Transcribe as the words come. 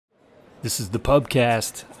This is the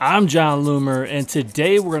Pubcast. I'm John Loomer, and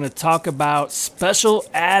today we're going to talk about special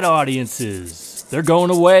ad audiences. They're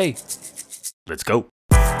going away. Let's go.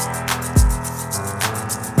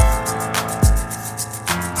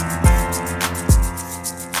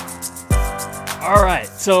 All right,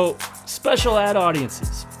 so special ad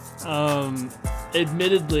audiences.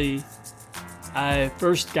 Admittedly, I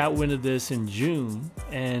first got wind of this in June,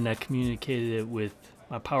 and I communicated it with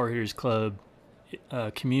my Power Hitters Club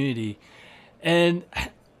community, and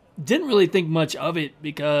didn't really think much of it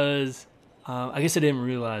because I guess I didn't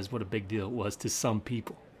realize what a big deal it was to some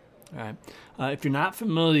people. All right, if you're not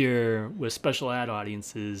familiar with special ad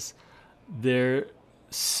audiences, they're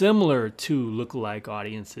similar to lookalike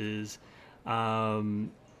audiences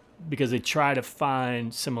because they try to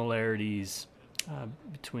find similarities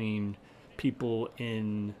between people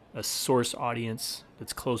in a source audience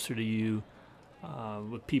that's closer to you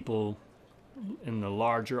with people in the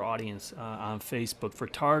larger audience on Facebook for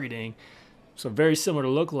targeting. So very similar to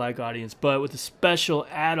lookalike audience, but with a special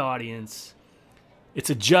ad audience,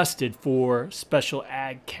 it's adjusted for special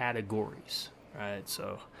ad categories, right?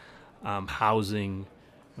 So housing,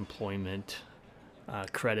 employment,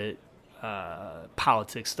 credit,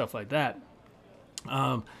 politics, stuff like that.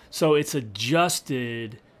 So it's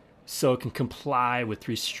adjusted so it can comply with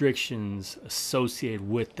restrictions associated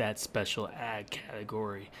with that special ad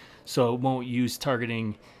category. So it won't use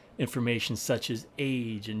targeting information such as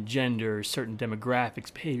age and gender, certain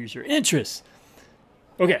demographics, behaviors, or interests.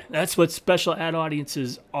 Okay, that's what special ad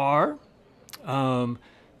audiences are.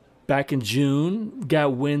 Back in June,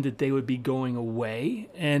 got wind that they would be going away,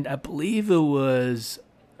 and I believe it was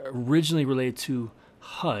originally related to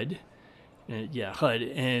HUD. HUD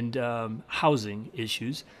and housing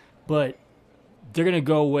issues, but they're going to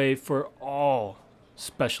go away for all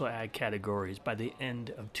special ad categories by the end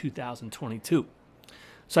of 2022.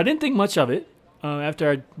 So I didn't think much of it. After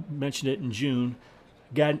I mentioned it in June,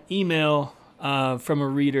 got an email from a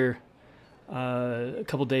reader a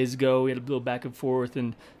couple days ago. We had a little back and forth,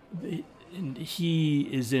 and he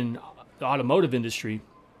is in the automotive industry,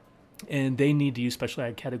 and they need to use special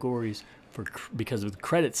ad categories because of the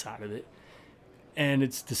credit side of it.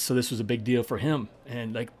 And so this was a big deal for him,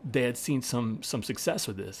 and like they had seen some success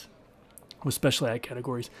with this, with special ad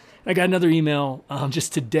categories. And I got another email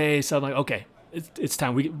just today, so I'm like, okay, it's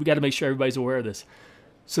time. We got to make sure everybody's aware of this.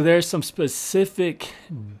 So there's some specific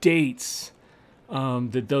dates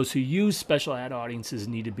that those who use special ad audiences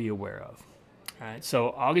need to be aware of. All right, so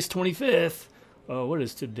August 25th. What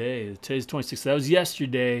is today? Today's 26th. That was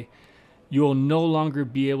yesterday. You will no longer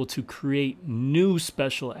be able to create new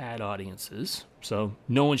special ad audiences. So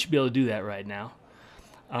no one should be able to do that right now.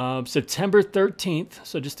 September 13th,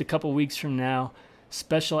 so just a couple weeks from now,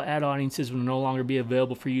 special ad audiences will no longer be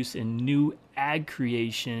available for use in new ad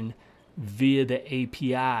creation via the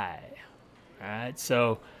API. All right,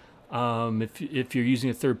 so if you're using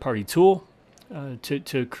a third-party tool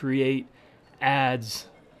to create ads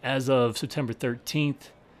as of September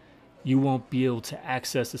 13th, you won't be able to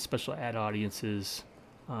access the special ad audiences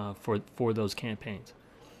for those campaigns.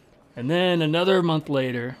 And then another month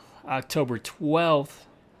later, October 12th,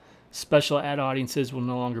 special ad audiences will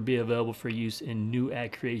no longer be available for use in new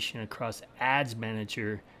ad creation across Ads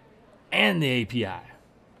Manager and the API.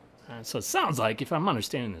 So it sounds like, if I'm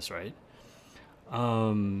understanding this right,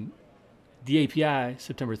 the API,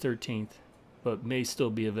 September 13th, but may still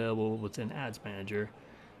be available within Ads Manager.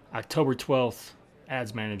 October 12th,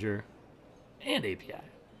 Ads Manager and API.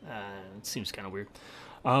 It seems kind of weird.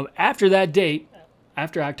 After that date,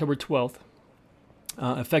 after October 12th,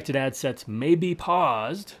 affected ad sets may be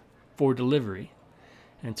paused for delivery.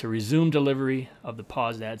 And to resume delivery of the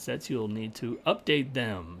paused ad sets, you'll need to update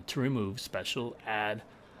them to remove special ad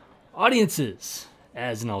audiences.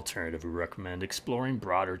 As an alternative, we recommend exploring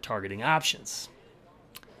broader targeting options.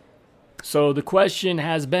 So the question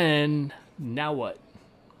has been, now what?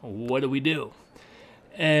 What do we do?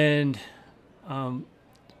 And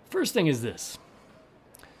first thing is this.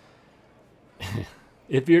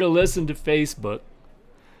 If you're to listen to Facebook,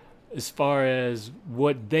 as far as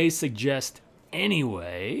what they suggest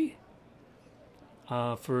anyway,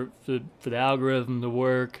 for the algorithm to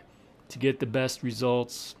work, to get the best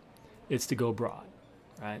results, it's to go broad,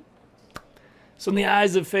 right? So in the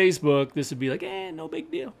eyes of Facebook, this would be like, no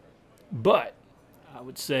big deal. But I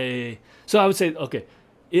would say, okay,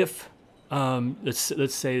 if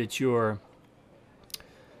let's say that you're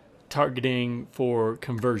targeting for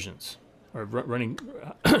conversions or running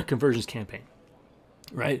conversions campaign,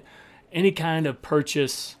 right? Any kind of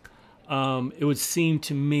purchase, it would seem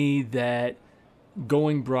to me that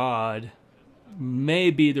going broad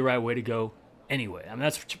may be the right way to go anyway. I mean,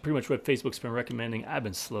 that's pretty much what Facebook's been recommending. I've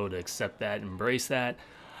been slow to accept that and embrace that.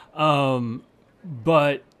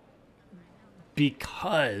 But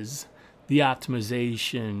because the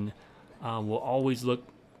optimization will always look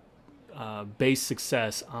base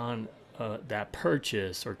success on that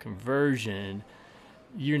purchase or conversion,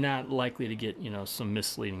 you're not likely to get, some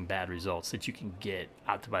misleading bad results that you can get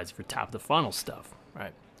optimized for top of the funnel stuff,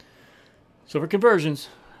 right? So for conversions,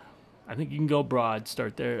 I think you can go broad,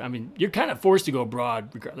 start there. I mean, you're kind of forced to go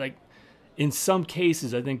broad. Like in some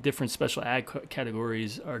cases, I think different special ad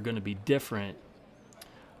categories are going to be different.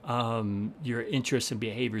 Your interests and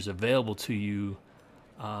behaviors available to you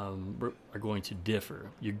are going to differ.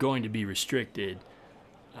 You're going to be restricted.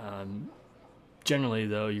 Generally,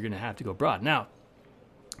 though, you're going to have to go broad. Now,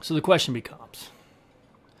 so the question becomes,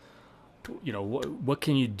 what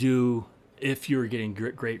can you do if you're getting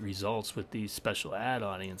great results with these special ad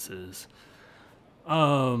audiences?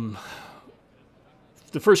 The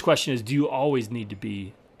first question is, do you always need to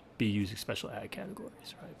be using special ad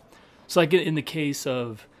categories, right? So like in the case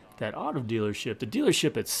of that auto dealership, the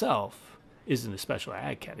dealership itself isn't a special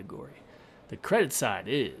ad category. The credit side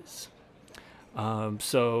is.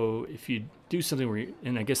 So if you do something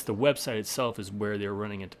and I guess the website itself is where they're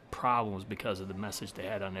running into problems because of the message they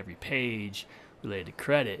had on every page related to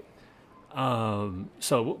credit.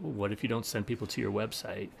 So what if you don't send people to your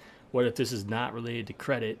website? What if this is not related to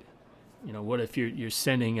credit? What if you're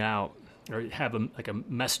sending out or have a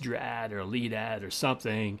messenger ad or a lead ad or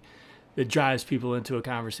something that drives people into a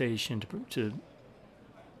conversation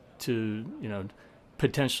to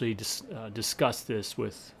potentially discuss this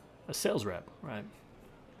with a sales rep, right?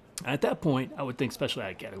 At that point, I would think special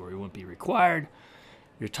ad category wouldn't be required.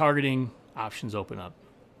 Your targeting options open up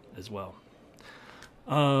as well.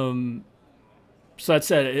 So that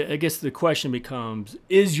said, I guess the question becomes,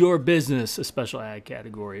 is your business a special ad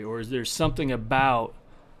category, or is there something about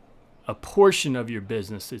a portion of your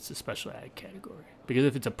business that's a special ad category? Because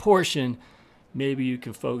if it's a portion, maybe you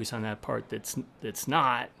can focus on that part that's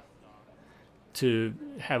not, to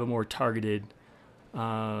have a more targeted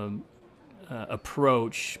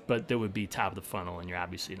approach, but that would be top of the funnel, and you're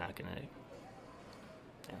obviously not going to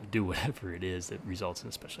do whatever it is that results in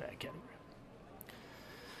a special ad category.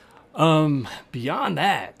 Beyond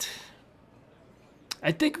that,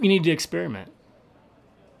 I think we need to experiment,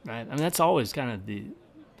 right? I mean, that's always kind of the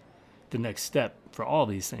next step for all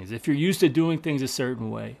these things. If you're used to doing things a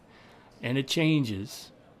certain way and it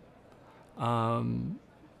changes, try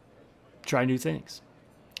new things.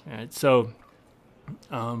 All right. So,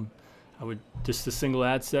 I would just a single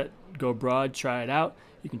ad set, go broad, try it out.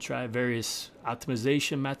 You can try various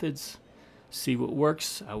optimization methods, see what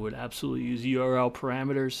works. I would absolutely use URL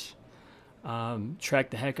parameters,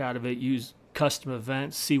 track the heck out of it, use custom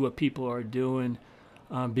events, see what people are doing,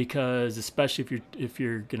 because especially if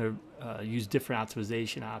you're going to use different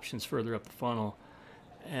optimization options further up the funnel,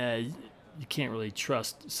 you can't really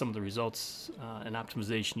trust some of the results and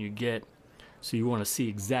optimization you get. So you want to see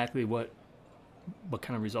exactly what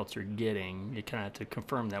kind of results you're getting. You kind of have to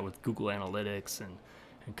confirm that with Google Analytics and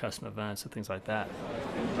custom events and things like that.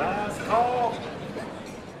 Last call.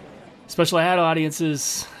 Special ad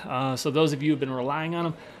audiences. So those of you who have been relying on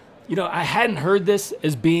them, I hadn't heard this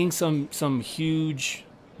as being some huge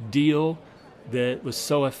deal that was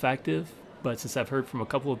so effective, but since I've heard from a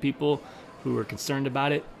couple of people who are concerned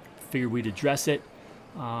about it, figured we'd address it.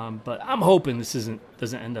 But I'm hoping this doesn't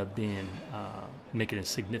end up being making a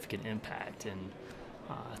significant impact, and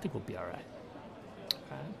I think we'll be all right.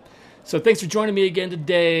 So thanks for joining me again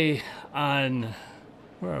today on,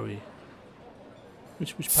 where are we?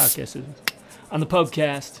 Which podcast is it? On the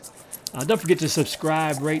Pubcast. Don't forget to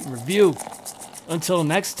subscribe, rate, and review. Until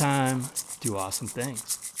next time, do awesome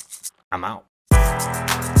things. I'm out.